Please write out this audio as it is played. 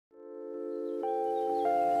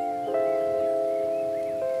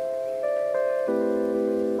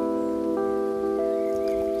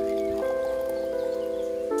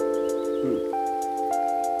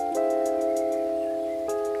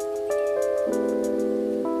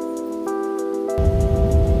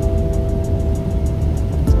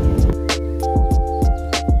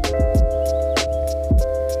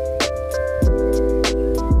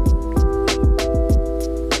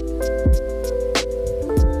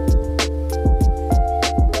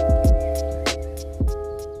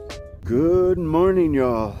morning,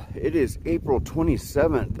 y'all. It is April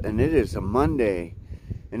 27th and it is a Monday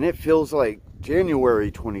and it feels like January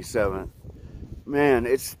 27th. Man,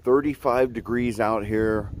 it's 35 degrees out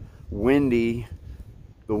here, windy.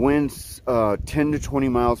 The wind's 10 to 20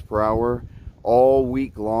 miles per hour all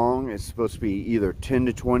week long. It's supposed to be either 10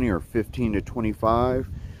 to 20 or 15 to 25.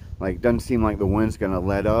 Like, doesn't seem like the wind's gonna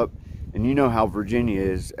let up. And you know how Virginia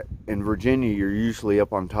is. In Virginia, you're usually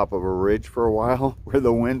up on top of a ridge for a while where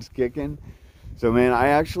the wind's kicking. So man, I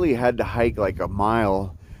actually had to hike like a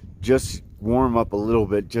mile, just warm up a little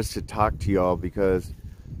bit, just to talk to y'all, because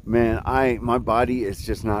man, my body is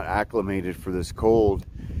just not acclimated for this cold,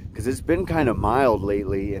 because it's been kind of mild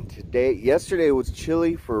lately. And yesterday was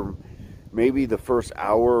chilly for maybe the first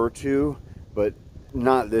hour or two, but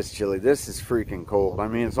not this chilly. This is freaking cold. I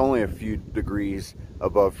mean, it's only a few degrees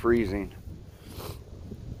above freezing.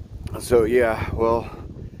 So yeah, well,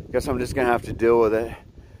 guess I'm just gonna have to deal with it.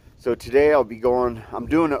 So today I'll be going, I'm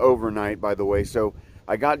doing an overnight, by the way. So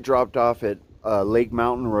I got dropped off at Lake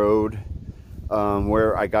Mountain Road,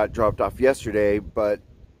 where I got dropped off yesterday, but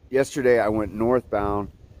yesterday I went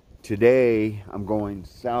northbound. Today I'm going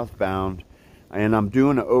southbound, and I'm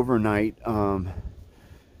doing an overnight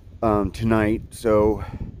tonight. So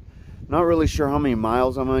not really sure how many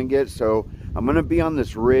miles I'm gonna get. So I'm gonna be on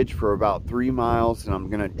this ridge for about 3 miles, and I'm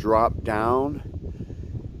gonna drop down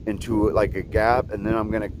into like a gap, and then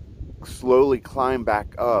I'm gonna slowly climb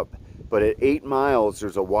back up. But at 8 miles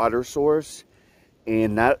there's a water source,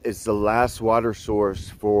 and that is the last water source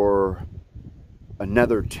for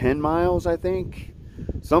another 10 miles, I think,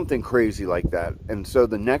 something crazy like that. And so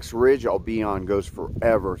the next ridge I'll be on goes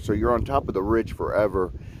forever, so you're on top of the ridge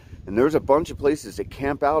forever. And there's a bunch of places to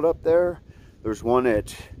camp out up there. There's one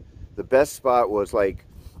at, the best spot was like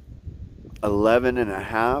 11 and a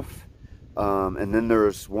half, and then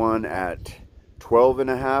there's one at 12 and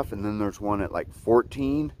a half, and then there's one at like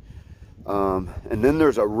 14, and then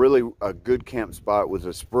there's a good camp spot with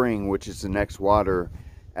a spring, which is the next water,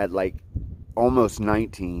 at like almost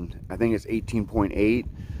 19. I think it's 18.8.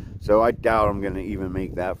 So I doubt I'm gonna even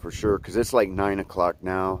make that for sure, because it's like 9 o'clock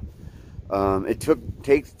now. It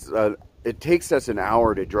takes us an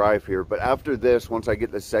hour to drive here, but after this, once I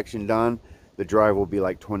get this section done, the drive will be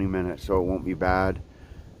like 20 minutes, so it won't be bad.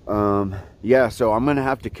 Yeah, so I'm gonna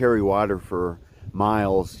have to carry water for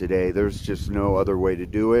miles today. There's just no other way to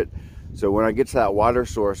do it. So when I get to that water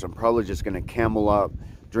source, I'm probably just gonna camel up,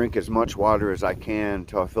 drink as much water as I can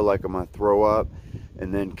until I feel like I'm gonna throw up,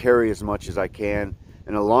 and then carry as much as I can.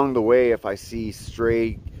 And along the way, if I see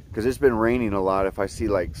stray, because it's been raining a lot, if I see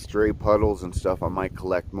like stray puddles and stuff, I might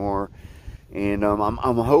collect more. And I'm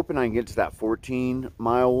hoping I can get to that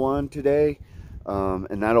 14-mile one today,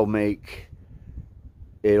 and it'll make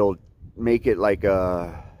it like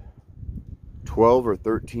a 12 or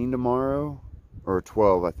 13 tomorrow, or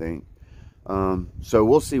 12, I think. So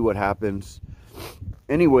we'll see what happens.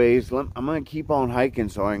 Anyways, I'm gonna keep on hiking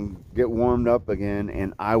so I can get warmed up again,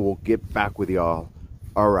 and I will get back with y'all.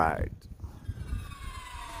 All right.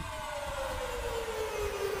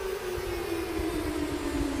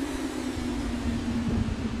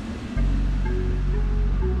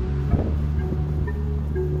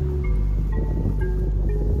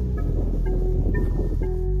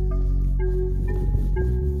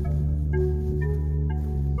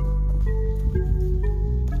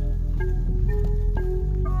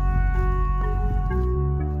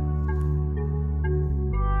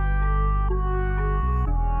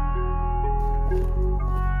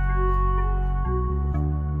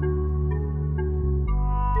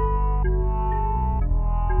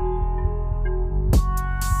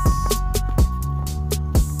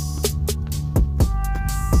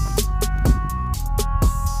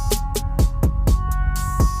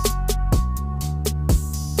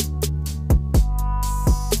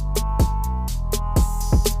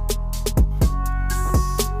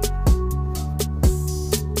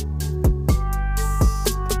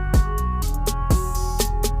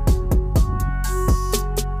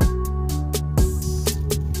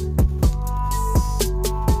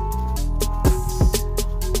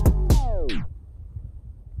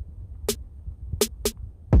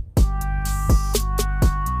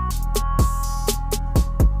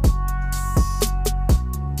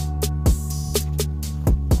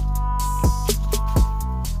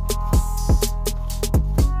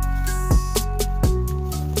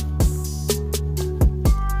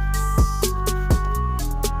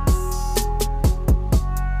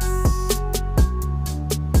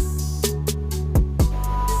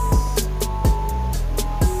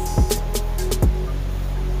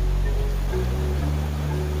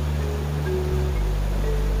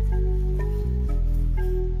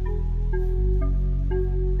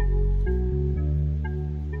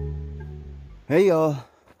 Hey y'all.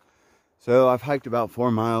 So I've hiked about 4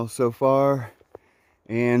 miles so far,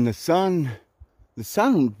 and the sun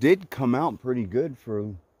did come out pretty good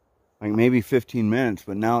for like maybe 15 minutes,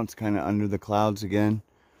 but now it's kind of under the clouds again.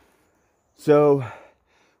 So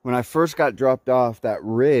when I first got dropped off that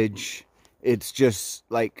ridge, it's just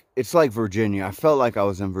like, it's like Virginia. I felt like I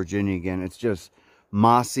was in Virginia again. It's just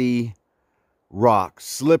mossy rocks,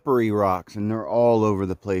 slippery rocks, and they're all over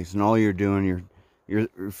the place, and all you're doing, your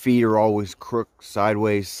feet are always crooked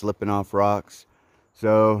sideways, slipping off rocks.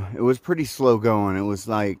 So it was pretty slow going. It was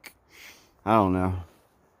like, I don't know,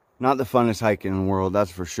 not the funnest hike in the world,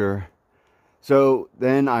 that's for sure. So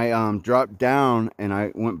then I dropped down and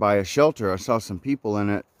I went by a shelter. I saw some people in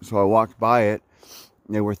it, so I walked by it.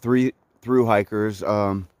 There were 3 through hikers.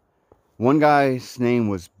 One guy's name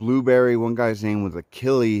was Blueberry, one guy's name was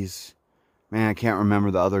Achilles. Man, I can't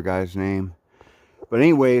remember the other guy's name. But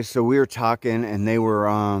anyway, so we were talking, and they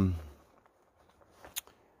were,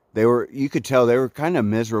 you could tell they were kind of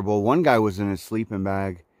miserable. One guy was in a sleeping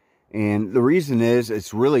bag, and the reason is,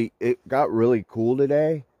 it got really cool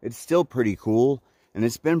today. It's still pretty cool, and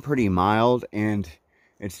it's been pretty mild, and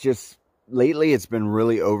it's just, lately it's been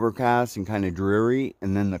really overcast and kind of dreary,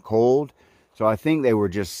 and then the cold. So I think they were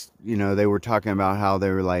just, they were talking about how they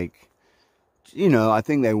were like, I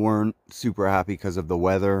think they weren't super happy because of the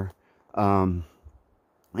weather.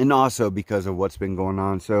 And also because of what's been going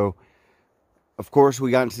on. So, of course,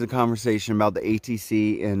 we got into the conversation about the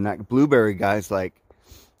ATC, and that Blueberry guy's like,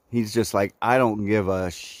 he's just like, I don't give a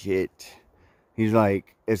shit. He's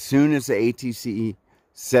like, as soon as the ATC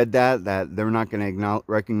said that they're not going to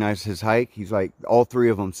recognize his hike, he's like, all 3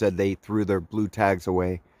 of them said they threw their blue tags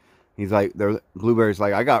away. He's like, Blueberry's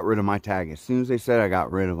like, I got rid of my tag. As soon as they said, I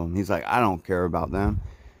got rid of them. He's like, I don't care about them.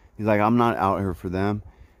 He's like, I'm not out here for them.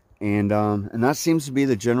 And that seems to be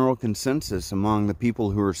the general consensus among the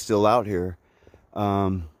people who are still out here.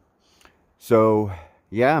 So,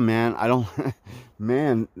 yeah, man,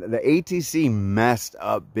 man, the ATC messed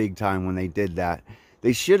up big time when they did that.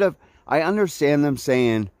 They should have, I understand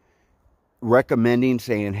them recommending,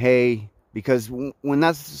 saying, hey, because when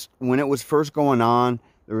it was first going on,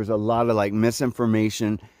 there was a lot of like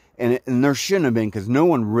misinformation, and there shouldn't have been, because no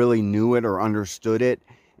one really knew it or understood it.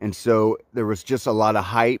 And so there was just a lot of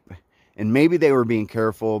hype, and maybe they were being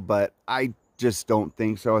careful, but I just don't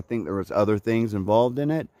think so. I think there was other things involved in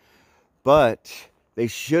it, but they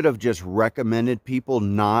should have just recommended people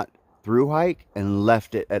not through hike and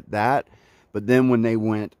left it at that. But then when they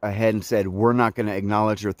went ahead and said, we're not going to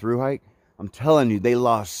acknowledge your through hike, I'm telling you, they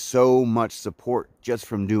lost so much support just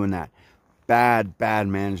from doing that. Bad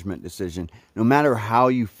management decision. No matter how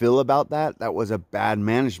you feel about that, that was a bad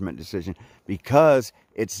management decision, because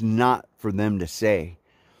it's not for them to say.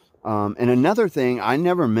 And another thing, I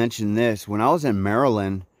never mentioned this. When I was in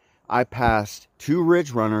Maryland, I passed 2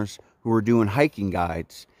 ridge runners who were doing hiking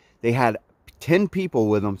guides. They had 10 people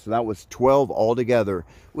with them, so that was 12 altogether,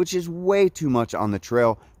 which is way too much on the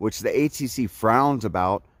trail, which the ATC frowns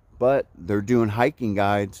about, but they're doing hiking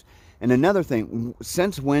guides. And another thing,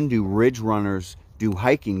 since when do ridge runners do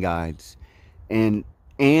hiking guides? And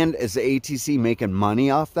is the ATC making money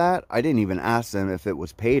off that? I didn't even ask them if it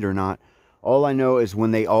was paid or not. All I know is when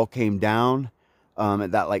they all came down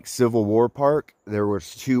at that like Civil War park, there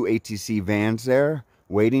was 2 ATC vans there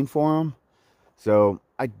waiting for them. So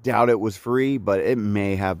I doubt it was free, but it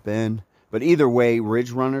may have been. But either way, ridge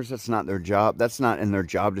runners, that's not their job. That's not in their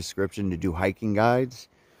job description to do hiking guides.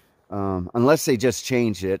 Unless they just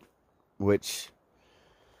changed it, which,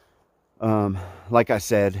 like I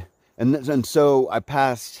said, and so I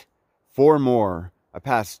passed 4 more. I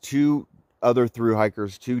passed 2 other through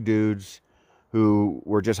hikers, 2 dudes who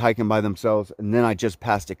were just hiking by themselves, and then I just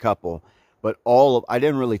passed a couple. But I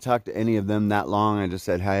didn't really talk to any of them that long. I just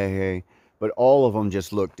said, hey. But all of them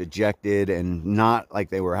just looked dejected and not like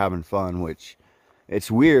they were having fun, which, it's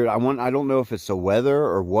weird. I don't know if it's the weather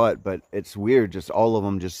or what, but it's weird. Just all of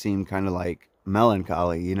them just seem kind of like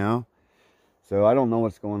melancholy, So I don't know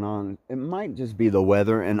what's going on. It might just be the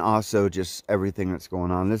weather, and also just everything that's going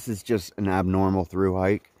on. This is just an abnormal through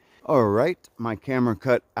hike. All right, my camera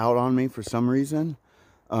cut out on me for some reason.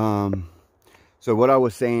 So what I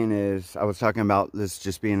was saying is, I was talking about this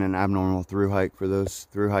just being an abnormal through hike for those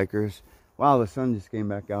through hikers. Wow, the sun just came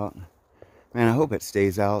back out. Man, I hope it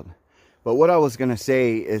stays out. But what I was going to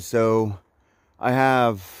say is, so I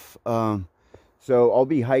have, so I'll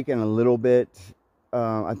be hiking a little bit.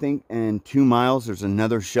 I think in 2 miles, there's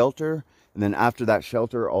another shelter. And then after that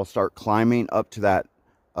shelter, I'll start climbing up to that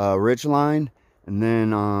ridge line. And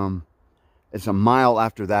then it's a mile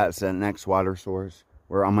after that, it's the next water source,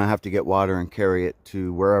 where I'm going to have to get water and carry it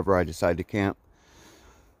to wherever I decide to camp.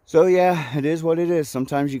 So yeah, it is what it is.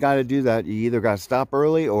 Sometimes you got to do that. You either got to stop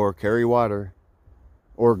early or carry water,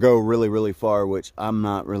 or go really, really far, which I'm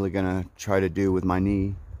not really going to try to do with my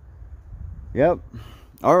knee. Yep.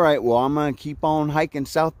 All right, well, I'm going to keep on hiking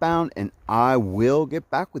southbound, and I will get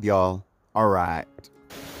back with y'all. All right.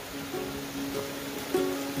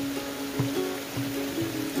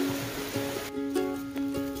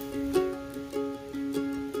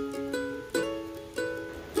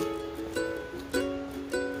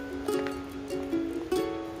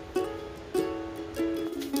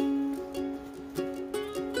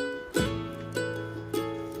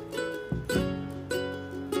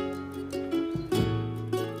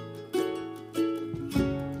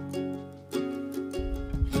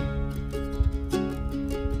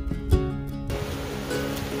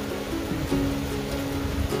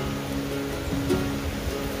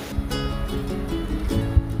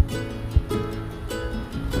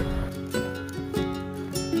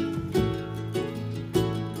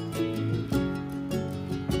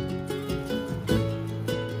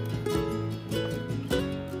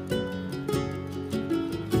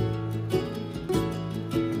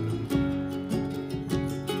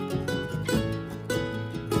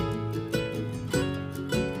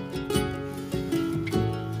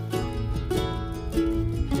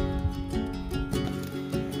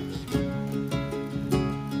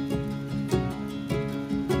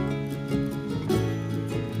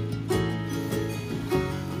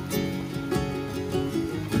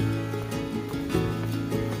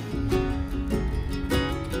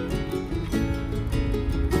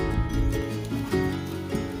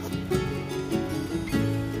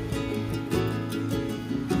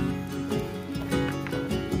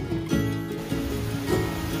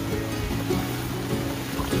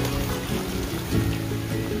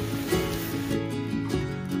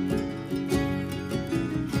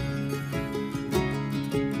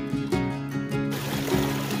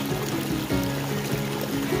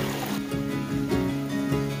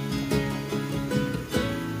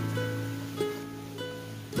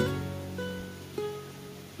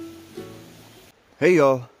 Hey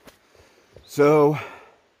y'all, so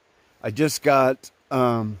I just got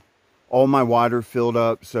all my water filled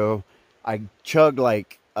up. So I chugged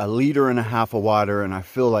like 1.5 liters of water, and I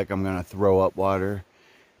feel like I'm gonna throw up water.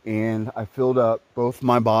 And I filled up both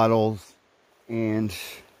my bottles, and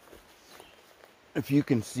if you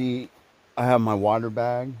can see, I have my water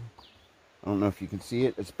bag. I don't know if you can see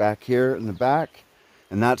it. It's back here in the back,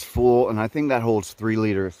 and that's full, and I think that holds 3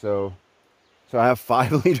 liters. So I have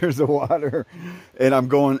 5 liters of water, and I'm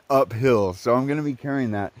going uphill. So I'm going to be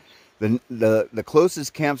carrying that. The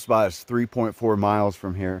closest camp spot is 3.4 miles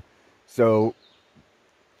from here. So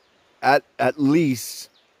at least,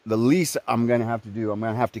 the least I'm going to have to do, I'm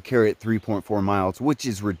going to have to carry it 3.4 miles, which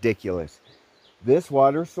is ridiculous. This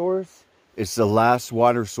water source is the last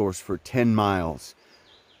water source for 10 miles.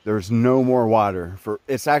 There's no more water.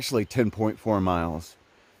 It's actually 10.4 miles,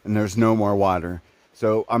 and there's no more water.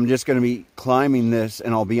 So I'm just going to be climbing this,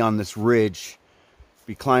 and I'll be on this ridge,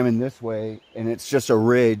 be climbing this way, and it's just a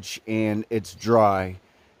ridge, and it's dry.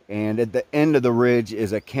 And at the end of the ridge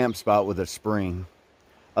is a camp spot with a spring.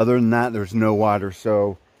 Other than that, there's no water.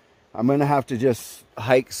 So I'm going to have to just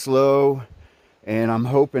hike slow, and I'm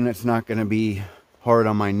hoping it's not going to be hard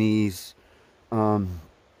on my knees. I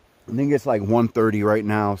think it's like 1:30 right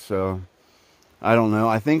now, so I don't know.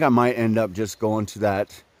 I think I might end up just going to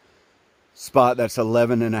that spot that's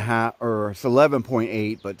 11.5, or it's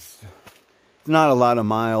 11.8, but it's not a lot of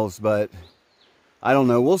miles. But I don't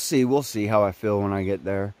know. We'll see how I feel when I get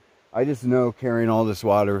there. I just know carrying all this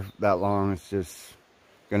water that long, it's just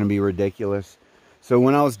going to be ridiculous. So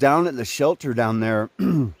when I was down at the shelter down there,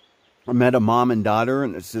 I met a mom and daughter,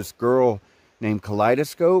 and it's this girl named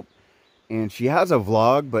Kaleidoscope, and she has a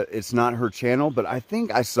vlog, but it's not her channel. But I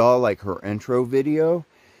think I saw like her intro video.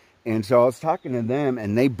 And so I was talking to them,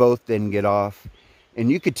 and they both didn't get off.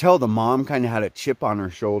 And you could tell the mom kind of had a chip on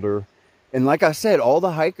her shoulder. And like I said, all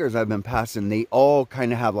the hikers I've been passing, they all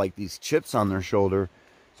kind of have like these chips on their shoulder.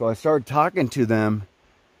 So I started talking to them,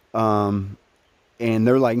 and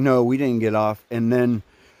they're like, no, we didn't get off. And then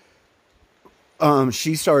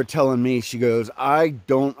she started telling me, she goes, I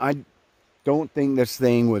don't think this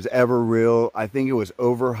thing was ever real. I think it was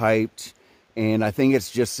overhyped. And I think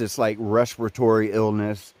it's just this like respiratory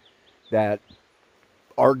illness that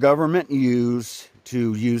our government used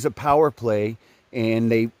to use a power play,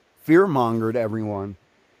 and they fear-mongered everyone.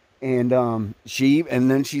 And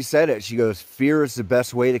then she said it. She goes, fear is the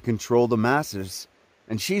best way to control the masses.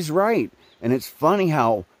 And she's right. And it's funny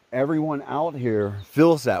how everyone out here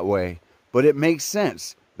feels that way. But it makes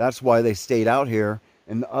sense. That's why they stayed out here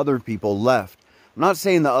and the other people left. I'm not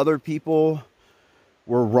saying the other people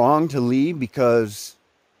were wrong to leave, because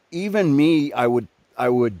even me, I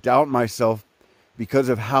would doubt myself because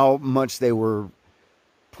of how much they were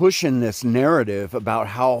pushing this narrative about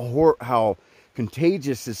how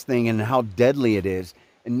contagious this thing and how deadly it is.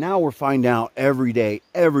 And now we're finding out every day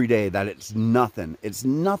that it's nothing. It's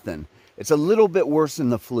nothing. It's a little bit worse than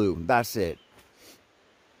the flu. That's it.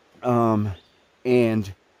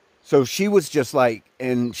 And so she was just like,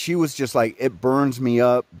 it burns me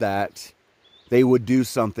up that they would do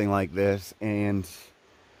something like this. And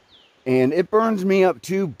it burns me up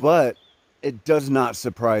too, but it does not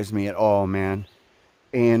surprise me at all, man.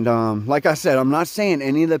 And like I said, I'm not saying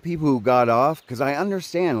any of the people who got off, because I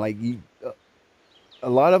understand, like, a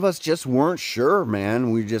lot of us just weren't sure, man.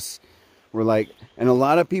 We just were like, and a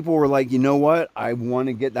lot of people were like, you know what? I want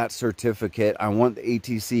to get that certificate. I want the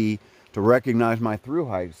ATC to recognize my through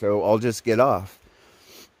hike, so I'll just get off.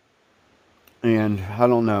 And I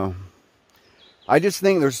don't know. I just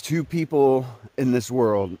think there's two people in this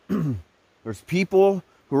world. There's people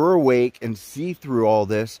who are awake and see through all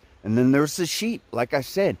this, and then there's the sheep, like I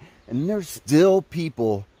said. And there's still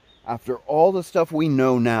people, after all the stuff we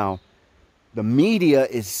know now, the media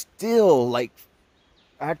is still like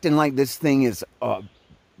acting like this thing is a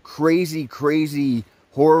crazy, crazy,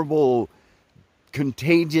 horrible,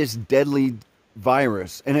 contagious, deadly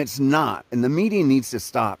virus. And it's not. And the media needs to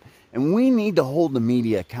stop. And we need to hold the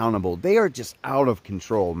media accountable. They are just out of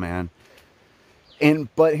control, man.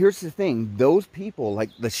 But here's the thing. Those people, like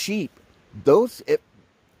the sheep,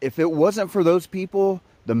 if it wasn't for those people,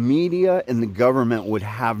 the media and the government would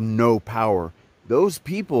have no power. Those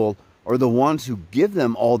people are the ones who give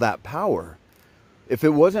them all that power. If it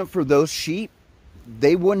wasn't for those sheep,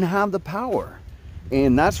 they wouldn't have the power.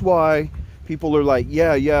 And that's why people are like,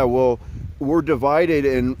 yeah, well, we're divided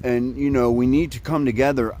and you know, we need to come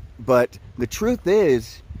together. But the truth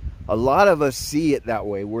is, a lot of us see it that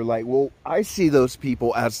way. We're like, well, I see those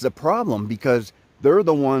people as the problem, because they're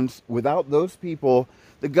the ones, without those people,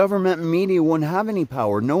 the government and media wouldn't have any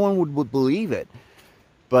power. No one would believe it.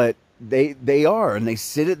 But they are, and they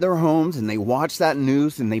sit at their homes and they watch that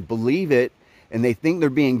news and they believe it, and they think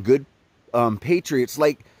they're being good patriots.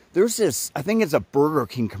 Like, there's this, I think it's a Burger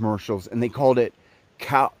King commercials, and they called it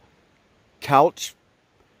couch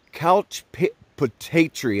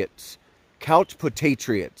patriots.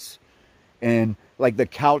 And like the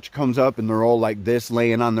couch comes up and they're all like this,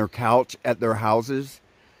 laying on their couch at their houses.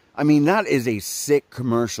 I mean, that is a sick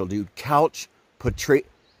commercial, dude. Couch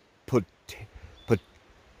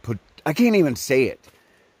I can't even say it.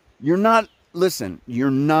 You're not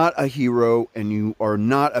a hero and you are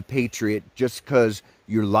not a patriot just because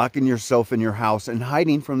you're locking yourself in your house and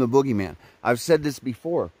hiding from the boogeyman. I've said this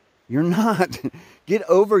before. You're not. Get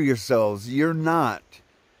over yourselves. You're not.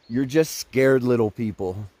 You're just scared little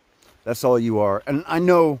people. That's all you are. And I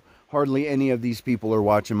know hardly any of these people are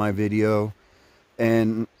watching my video.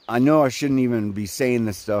 And I know I shouldn't even be saying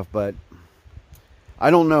this stuff, but I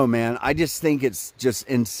don't know, man. I just think it's just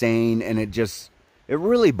insane, and it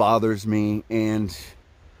really bothers me. And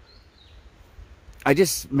like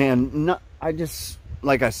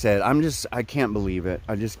I said, I can't believe it.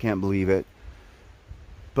 I just can't believe it.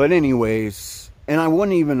 But anyways, and I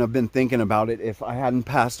wouldn't even have been thinking about it if I hadn't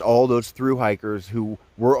passed all those through hikers who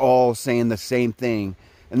were all saying the same thing.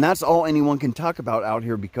 And that's all anyone can talk about out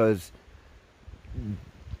here, because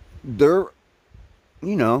they're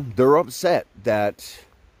upset that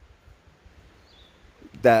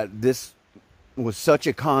this was such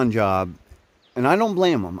a con job. And I don't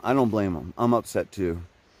blame them. I'm upset too.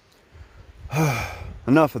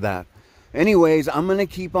 Enough of that. Anyways, I'm going to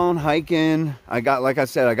keep on hiking. Like I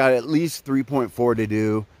said, I got at least 3.4 to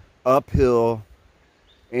do uphill.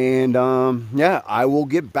 And yeah, I will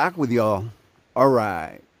get back with y'all. All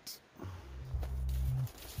right.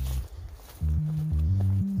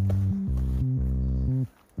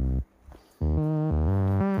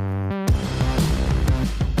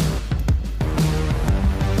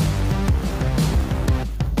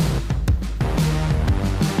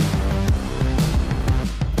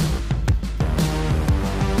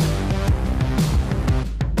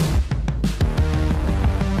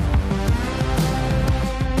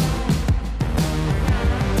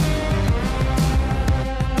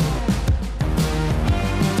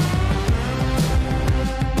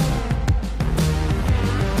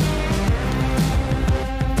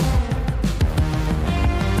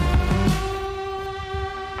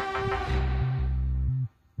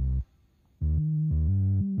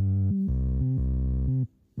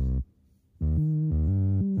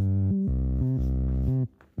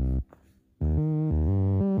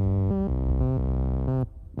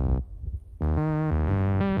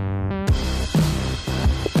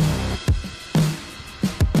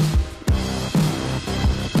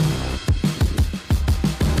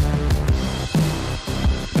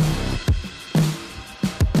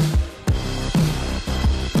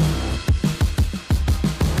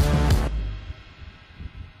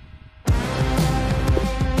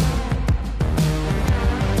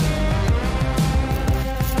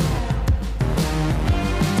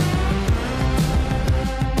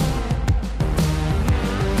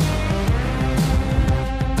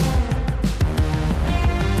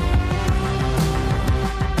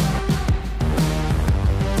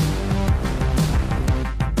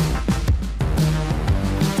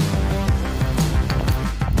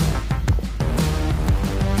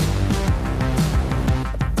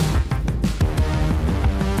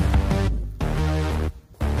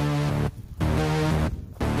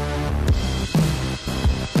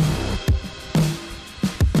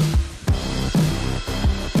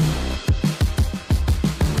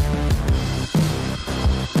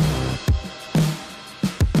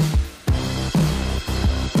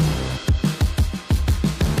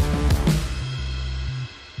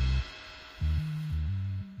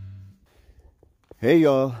 Hey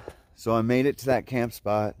y'all, so I made it to that camp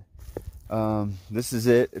spot. This is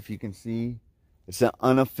it, if you can see. It's an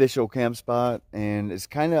unofficial camp spot, and it's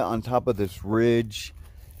kind of on top of this ridge.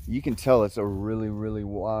 You can tell it's a really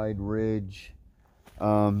wide ridge.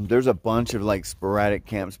 There's a bunch of like sporadic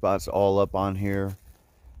camp spots all up on here.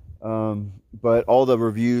 But all the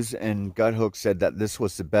reviews and gut hook said that this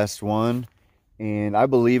was the best one, and I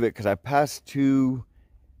believe it because I passed two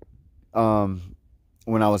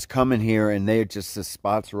when I was coming here, and they just, the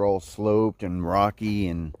spots were all sloped and rocky,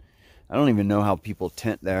 and I don't even know how people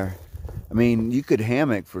tent there. I mean, you could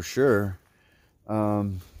hammock for sure, but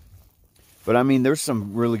I mean, there's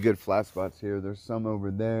some really good flat spots here. There's some over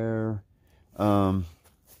there,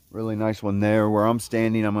 really nice one there. Where I'm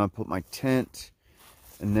standing, I'm gonna put my tent,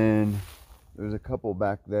 and then there's a couple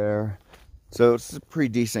back there. So it's pretty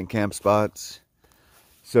decent camp spots.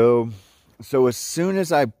 So as soon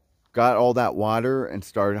as I got all that water and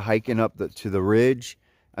started hiking up to the ridge,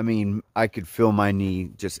 I mean, I could feel my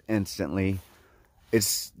knee just instantly.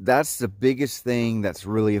 That's the biggest thing that's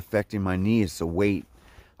really affecting my knee, is the weight.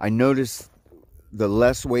 I notice the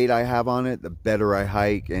less weight I have on it, the better I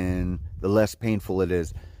hike and the less painful it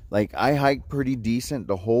is. Like, I hiked pretty decent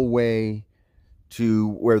the whole way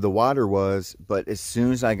to where the water was, but as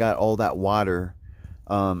soon as I got all that water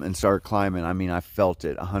and started climbing, I mean, I felt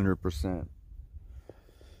it 100%.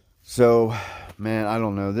 So, man, I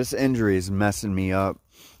don't know. This injury is messing me up.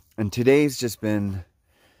 And today's just been,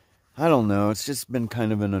 I don't know, it's just been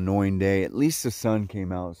kind of an annoying day. At least the sun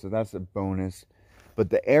came out, so that's a bonus.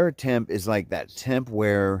 But the air temp is like that temp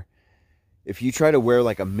where if you try to wear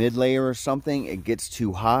like a mid layer or something, it gets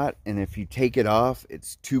too hot. And if you take it off,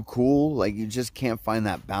 it's too cool. Like, you just can't find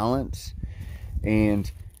that balance. And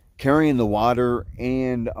carrying the water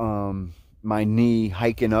and my knee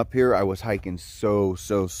hiking up here, I was hiking so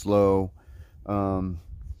slow.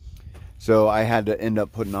 So I had to end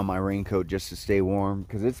up putting on my raincoat just to stay warm,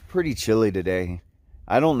 because it's pretty chilly today.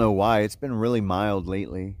 I don't know why. It's been really mild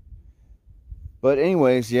lately. But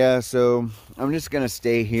anyways, yeah, so I'm just going to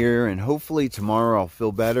stay here, and hopefully tomorrow I'll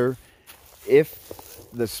feel better. If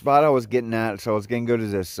the spot I was getting at, so I was going to go to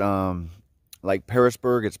this, like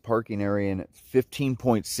Parisburg, it's parking area, and it's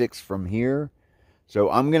 15.6 from here. So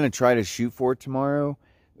I'm going to try to shoot for it tomorrow.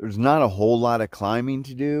 There's not a whole lot of climbing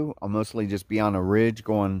to do. I'll mostly just be on a ridge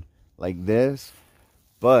going like this.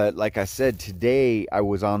 But like I said, today I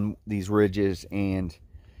was on these ridges, and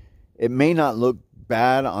it may not look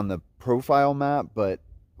bad on the profile map, but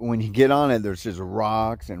when you get on it, there's just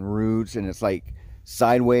rocks and roots, and it's like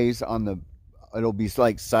sideways on the, it'll be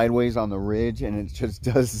like sideways on the ridge, and it just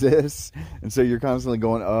does this. And so you're constantly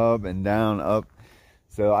going up and down, up.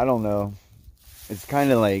 So I don't know. It's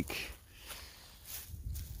kind of like,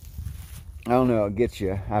 I don't know, it gets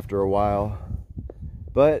you after a while.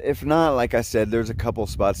 But if not, like I said, there's a couple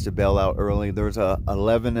spots to bail out early. There's a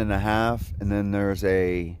 11.5, and then there's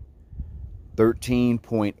a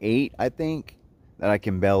 13.8, I think, that I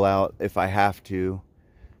can bail out if I have to.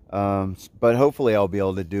 But hopefully I'll be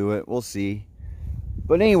able to do it. We'll see.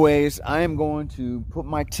 But anyways, I am going to put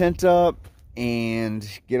my tent up and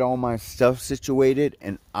get all my stuff situated,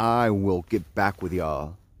 and I will get back with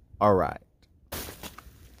y'all. All right.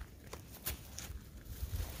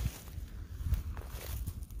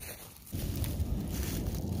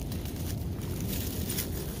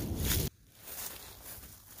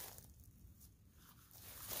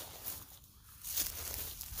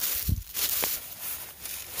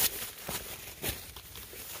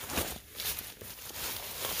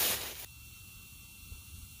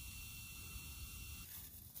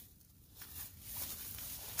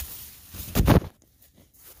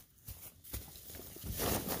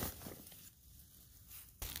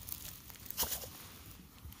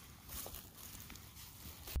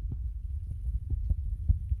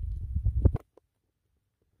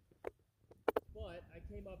 But I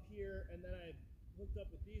came up here, and then I hooked up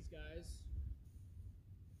with these guys.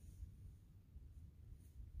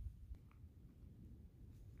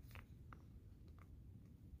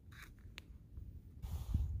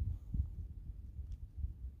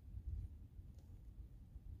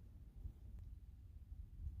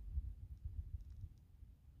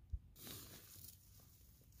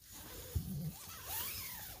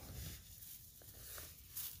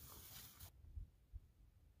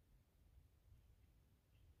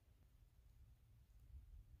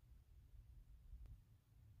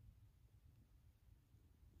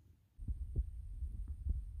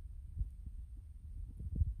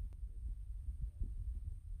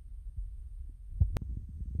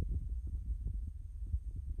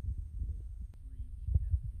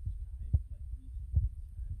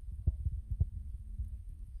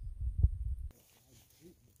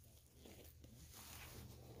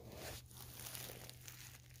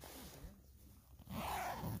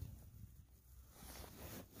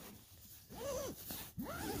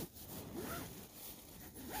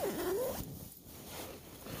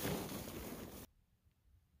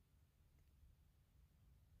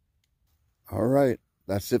 All right.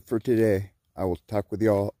 That's it for today. I will talk with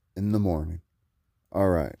y'all in the morning. All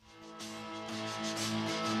right.